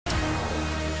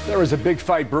There is a big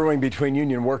fight brewing between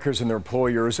union workers and their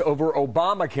employers over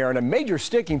Obamacare, and a major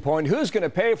sticking point: who's going to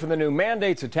pay for the new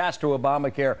mandates attached to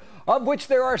Obamacare, of which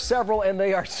there are several, and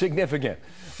they are significant.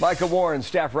 Michael Warren,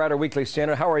 staff writer, Weekly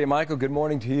Standard. How are you, Michael? Good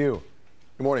morning to you.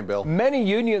 Good morning, Bill. Many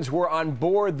unions were on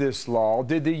board this law.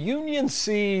 Did the union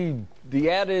see the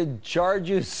added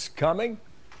charges coming?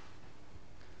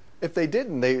 If they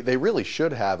didn't, they really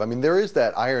should have. I mean, there is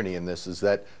that irony in this, is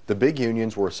that the big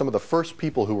unions were some of the first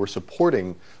people who were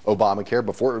supporting Obamacare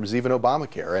before it was even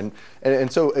Obamacare.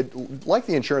 And so, like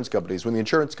the insurance companies, when the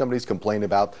insurance companies complain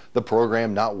about the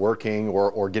program not working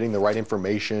or getting the right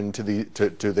information from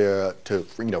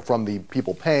the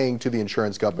people paying to the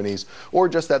insurance companies, or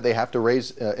just that they have to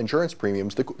raise insurance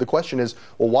premiums, the question is,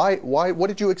 well, what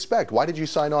did you expect? Why did you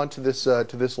sign on to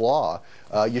this law?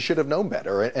 You should have known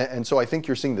better. And so I think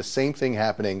you're seeing the same thing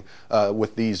happening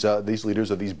with these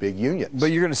leaders of these big unions.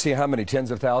 But you're going to see how many?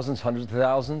 Tens of thousands, hundreds of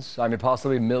thousands? I mean,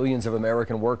 possibly millions of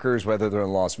American workers, whether they're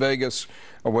in Las Vegas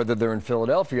or whether they're in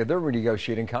Philadelphia, they're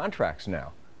renegotiating contracts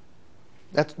now.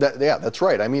 Yeah, that's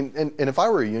right. I mean, and if I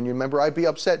were a union member, I'd be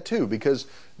upset too, because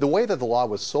the way that the law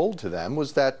was sold to them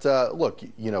was that, look,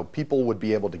 people would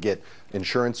be able to get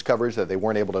insurance coverage that they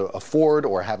weren't able to afford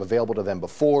or have available to them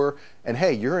before, and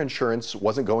hey, your insurance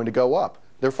wasn't going to go up.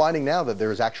 They're finding now that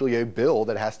there's actually a bill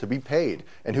that has to be paid,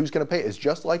 and who's going to pay it? It's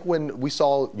just like when we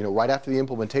saw, right after the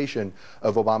implementation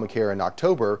of Obamacare in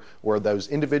October, where those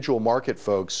individual market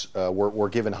folks were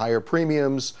given higher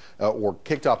premiums or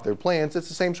kicked off their plans. It's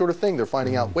the same sort of thing. They're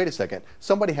finding out, wait a second,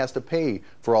 somebody has to pay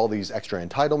for all these extra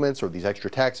entitlements or these extra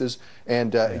taxes,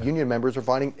 and union members are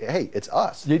finding, hey, it's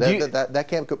us. That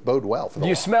can't bode well for the law. Do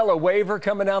you smell a waiver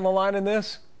coming down the line in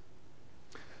this?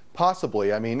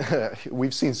 Possibly. I mean,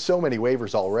 we've seen so many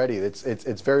waivers already.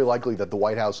 It's very likely that the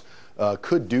White House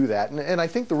could do that. And I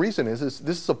think the reason is this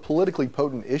is a politically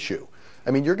potent issue.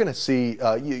 I mean, you're going to see,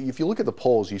 if you look at the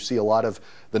polls, you see a lot of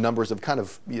the numbers have kind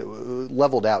of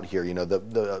leveled out here.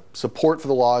 The support for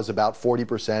the law is about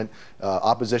 40%.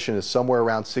 Opposition is somewhere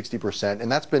around 60%. And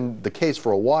that's been the case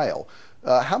for a while.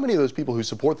 How many of those people who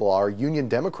support the law are union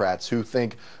Democrats who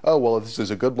think, oh, well, this is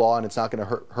a good law and it's not going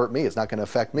to hurt me, it's not going to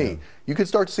affect me? Yeah. You could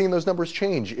start seeing those numbers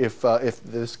change if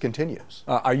this continues.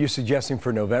 Are you suggesting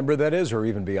for November, that is, or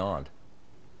even beyond?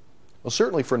 Well,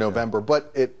 certainly for November,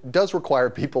 but it does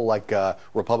require people like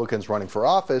Republicans running for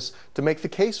office to make the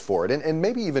case for it, and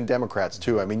maybe even Democrats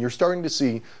too. I mean, you're starting to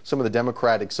see some of the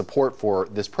Democratic support for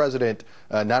this president,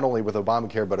 not only with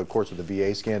Obamacare, but of course with the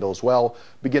VA scandal as well,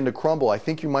 begin to crumble. I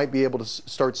think you might be able to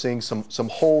start seeing some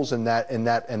holes in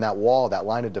that wall, that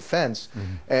line of defense,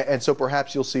 and so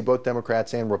perhaps you'll see both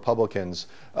Democrats and Republicans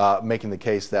making the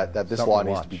case that this law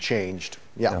needs to be changed.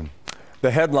 Yeah. The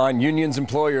headline: unions,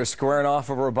 employers squaring off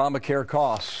over Obamacare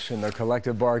costs in their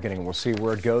collective bargaining. We'll see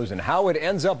where it goes and how it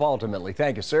ends up ultimately.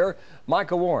 Thank you, sir.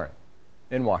 Michael Warren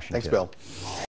in Washington. Thanks, Bill.